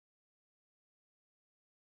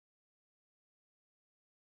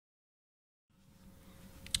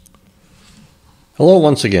Hello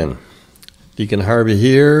once again. Deacon Harvey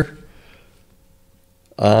here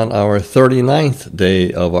on our 39th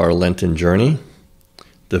day of our Lenten journey,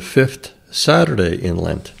 the 5th Saturday in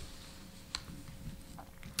Lent.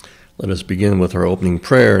 Let us begin with our opening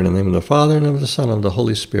prayer in the name of the Father, and of the Son, and of the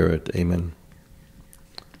Holy Spirit. Amen.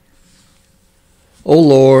 O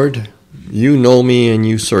Lord, you know me and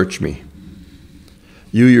you search me.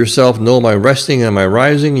 You yourself know my resting and my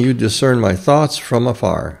rising. You discern my thoughts from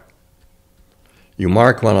afar. You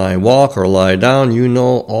mark when I walk or lie down. You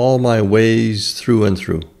know all my ways through and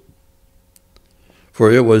through.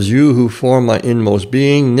 For it was you who formed my inmost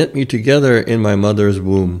being, knit me together in my mother's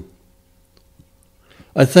womb.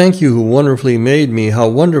 I thank you who wonderfully made me. How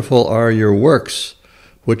wonderful are your works,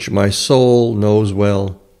 which my soul knows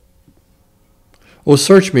well. O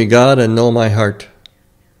search me, God, and know my heart.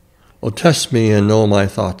 O test me and know my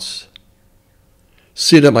thoughts.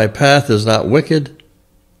 See that my path is not wicked,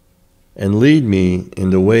 and lead me in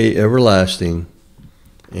the way everlasting.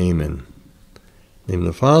 Amen. In the name of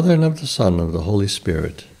the Father, and of the Son, and of the Holy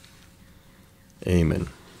Spirit. Amen.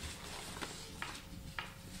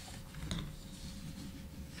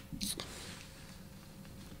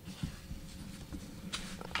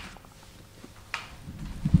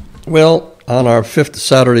 Well, on our 5th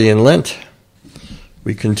Saturday in Lent,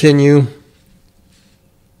 we continue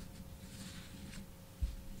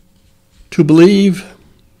to believe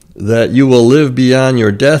that you will live beyond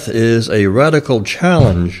your death is a radical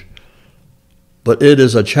challenge, but it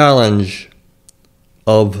is a challenge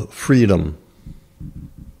of freedom.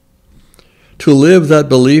 To live that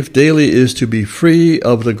belief daily is to be free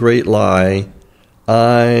of the great lie,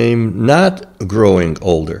 I'm not growing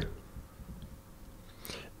older.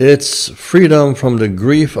 It's freedom from the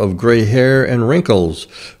grief of gray hair and wrinkles,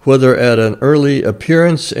 whether at an early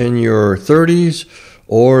appearance in your 30s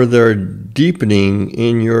or their deepening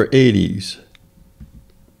in your 80s.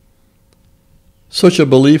 Such a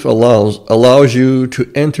belief allows you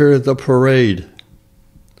to enter the parade.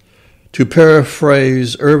 To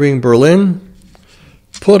paraphrase Irving Berlin,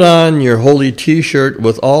 put on your holy t-shirt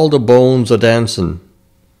with all the bones a-dancin'.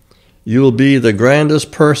 You'll be the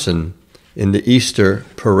grandest person in the Easter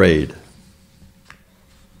parade.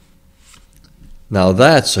 Now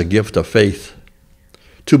that's a gift of faith.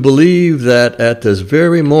 To believe that at this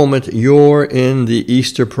very moment you're in the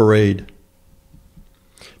Easter parade.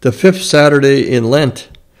 The 5th Saturday in Lent,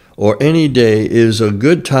 or any day, is a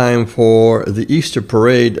good time for the Easter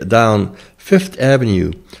parade down 5th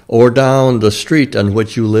Avenue or down the street on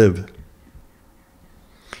which you live.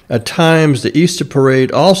 At times, the Easter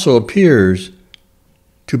parade also appears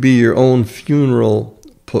to be your own funeral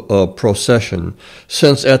procession,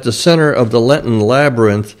 since at the center of the Lenten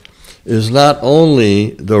labyrinth is not only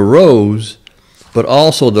the rose, but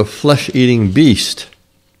also the flesh-eating beast.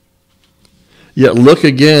 Yet look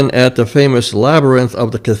again at the famous labyrinth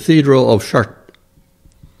of the Cathedral of Chartres.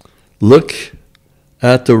 Look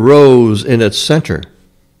at the rose in its center.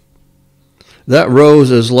 That rose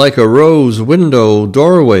is like a rose window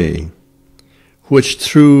doorway,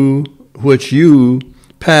 through which you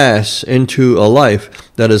pass into a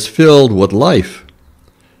life that is filled with life,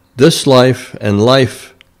 this life and life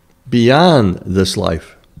beyond this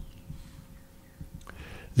life.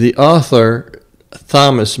 The author,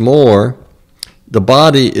 Thomas More, the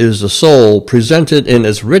body is the soul presented in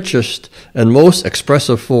its richest and most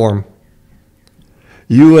expressive form.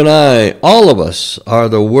 You and I, all of us, are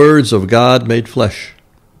the words of God made flesh.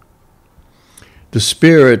 The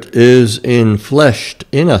Spirit is enfleshed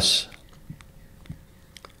in us.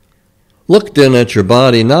 Look then at your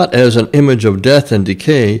body not as an image of death and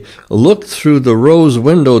decay. Look through the rose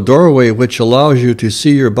window doorway which allows you to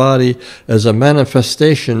see your body as a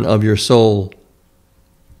manifestation of your soul.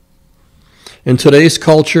 In today's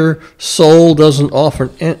culture, soul doesn't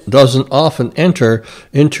often enter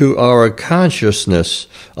into our consciousness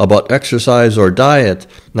about exercise or diet,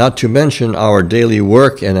 not to mention our daily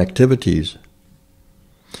work and activities.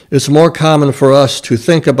 It's more common for us to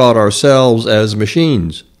think about ourselves as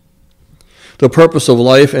machines. The purpose of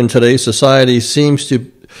life in today's society seems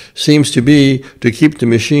to be to keep the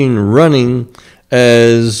machine running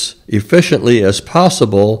as efficiently as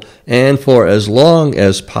possible and for as long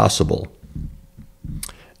as possible.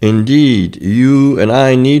 Indeed, you and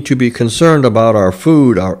I need to be concerned about our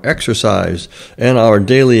food, our exercise, and our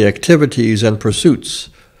daily activities and pursuits.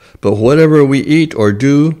 But whatever we eat or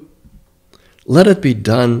do, let it be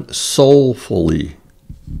done soulfully.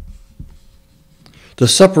 The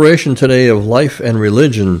separation today of life and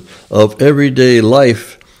religion, of everyday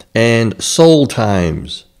life and soul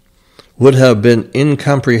times, would have been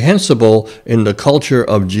incomprehensible in the culture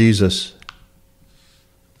of Jesus.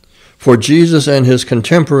 For Jesus and his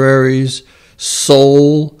contemporaries,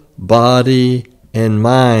 soul, body, and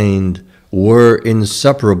mind were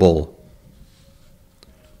inseparable.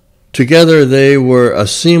 Together they were a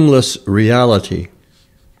seamless reality.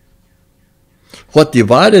 What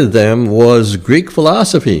divided them was Greek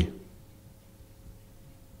philosophy.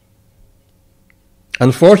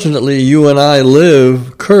 Unfortunately, you and I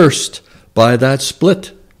live cursed by that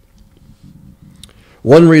split.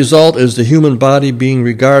 One result is the human body being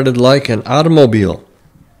regarded like an automobile.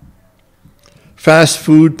 Fast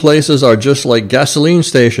food places are just like gasoline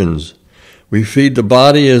stations. We feed the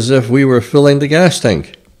body as if we were filling the gas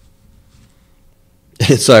tank.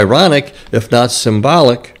 It's ironic, if not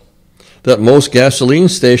symbolic, that most gasoline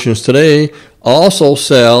stations today also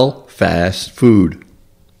sell fast food.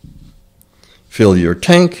 Fill your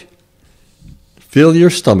tank, fill your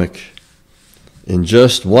stomach in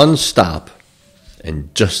just one stop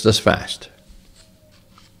and just as fast.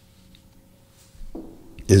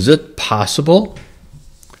 Is it possible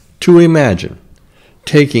to imagine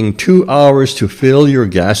taking 2 hours to fill your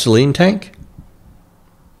gasoline tank?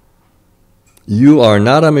 You are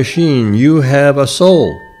not a machine, you have a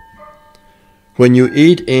soul. When you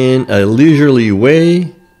eat in a leisurely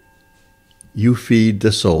way, you feed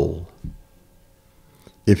the soul.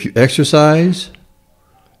 If you exercise,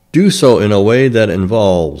 do so in a way that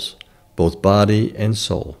involves both body and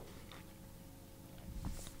soul.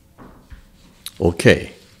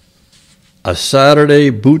 Okay, a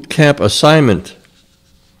Saturday boot camp assignment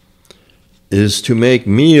is to make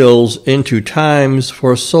meals into times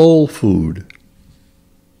for soul food.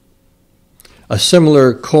 A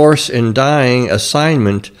similar course in dying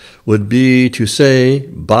assignment would be to say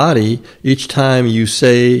body each time you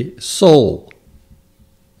say soul.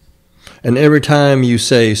 And every time you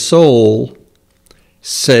say soul,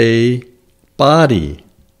 say body.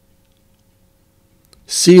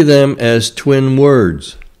 See them as twin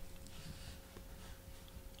words.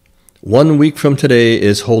 1 week from today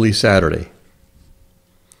is Holy Saturday.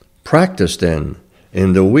 Practice then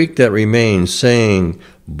in the week that remains saying,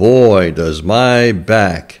 boy, does my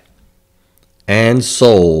back and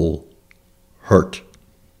soul hurt.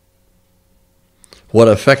 What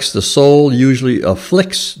affects the soul usually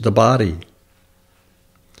afflicts the body.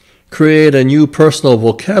 Create a new personal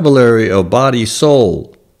vocabulary of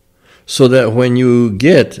body-soul so that when you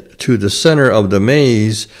get to the center of the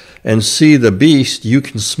maze and see the beast, you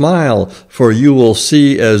can smile, for you will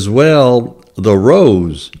see as well the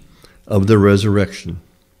rose of the resurrection.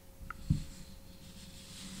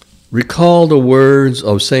 Recall the words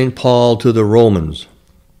of St. Paul to the Romans.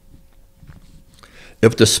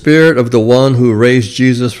 If the Spirit of the one who raised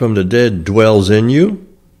Jesus from the dead dwells in you,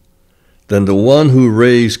 then the one who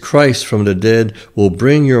raised Christ from the dead will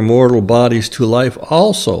bring your mortal bodies to life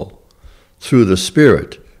also through the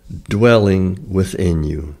Spirit dwelling within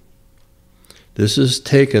you. This is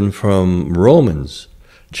taken from Romans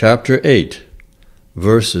chapter 8,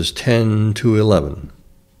 verses 10 to 11.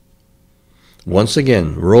 Once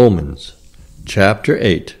again, Romans chapter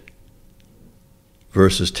 8,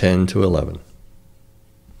 verses 10 to 11.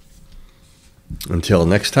 Until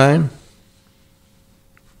next time,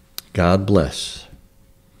 God bless.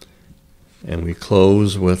 And we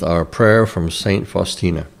close with our prayer from St.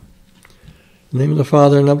 Faustina. In the name of the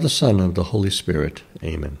Father, and of the Son, and of the Holy Spirit.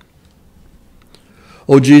 Amen.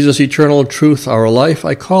 O Jesus, eternal truth, our life,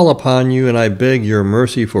 I call upon you, and I beg your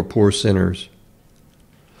mercy for poor sinners.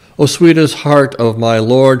 O sweetest heart of my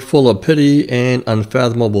Lord, full of pity and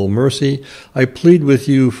unfathomable mercy, I plead with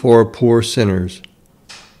you for poor sinners.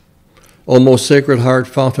 O most sacred heart,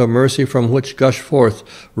 fount of mercy, from which gush forth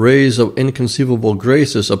rays of inconceivable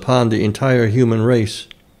graces upon the entire human race,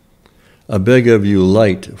 I beg of you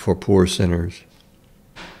light for poor sinners.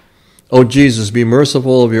 O Jesus, be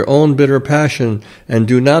merciful of your own bitter passion, and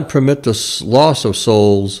do not permit the loss of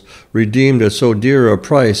souls redeemed at so dear a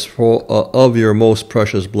price of your most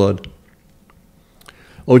precious blood.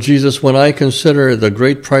 O Jesus, when I consider the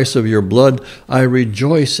great price of your blood, I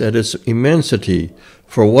rejoice at its immensity,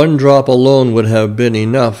 for one drop alone would have been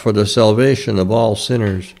enough for the salvation of all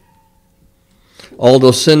sinners.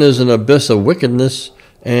 Although sin is an abyss of wickedness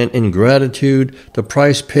and ingratitude, the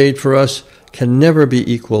price paid for us can never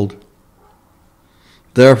be equaled.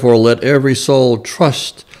 Therefore, let every soul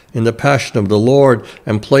trust in the passion of the Lord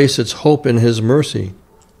and place its hope in his mercy.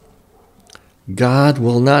 God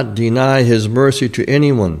will not deny his mercy to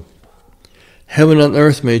anyone. Heaven and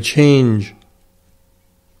earth may change,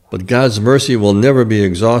 but God's mercy will never be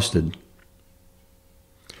exhausted.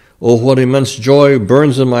 Oh, what immense joy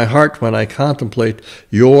burns in my heart when I contemplate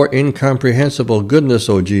your incomprehensible goodness,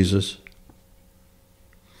 O Jesus.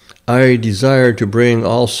 I desire to bring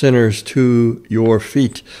all sinners to your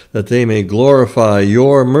feet, that they may glorify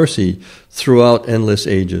your mercy throughout endless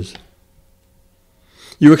ages.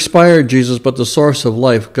 You expired, Jesus, but the source of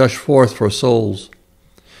life gushed forth for souls,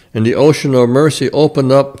 and the ocean of mercy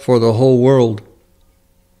opened up for the whole world.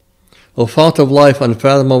 O fount of life,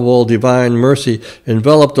 unfathomable divine mercy,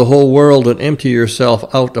 envelop the whole world and empty yourself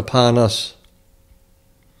out upon us.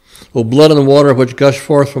 O blood and water which gush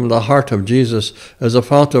forth from the heart of Jesus, as a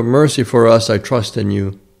fount of mercy for us, I trust in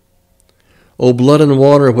you. O blood and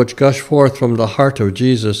water which gush forth from the heart of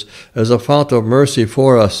Jesus, as a fount of mercy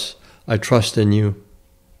for us, I trust in you.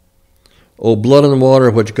 O blood and water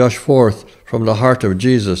which gush forth from the heart of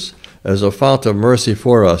Jesus, as a fount of mercy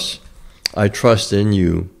for us, I trust in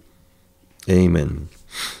you. Amen.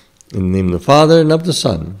 In the name of the Father, and of the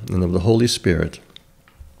Son, and of the Holy Spirit.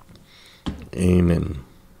 Amen.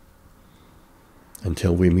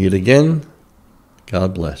 Until we meet again,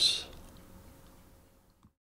 God bless.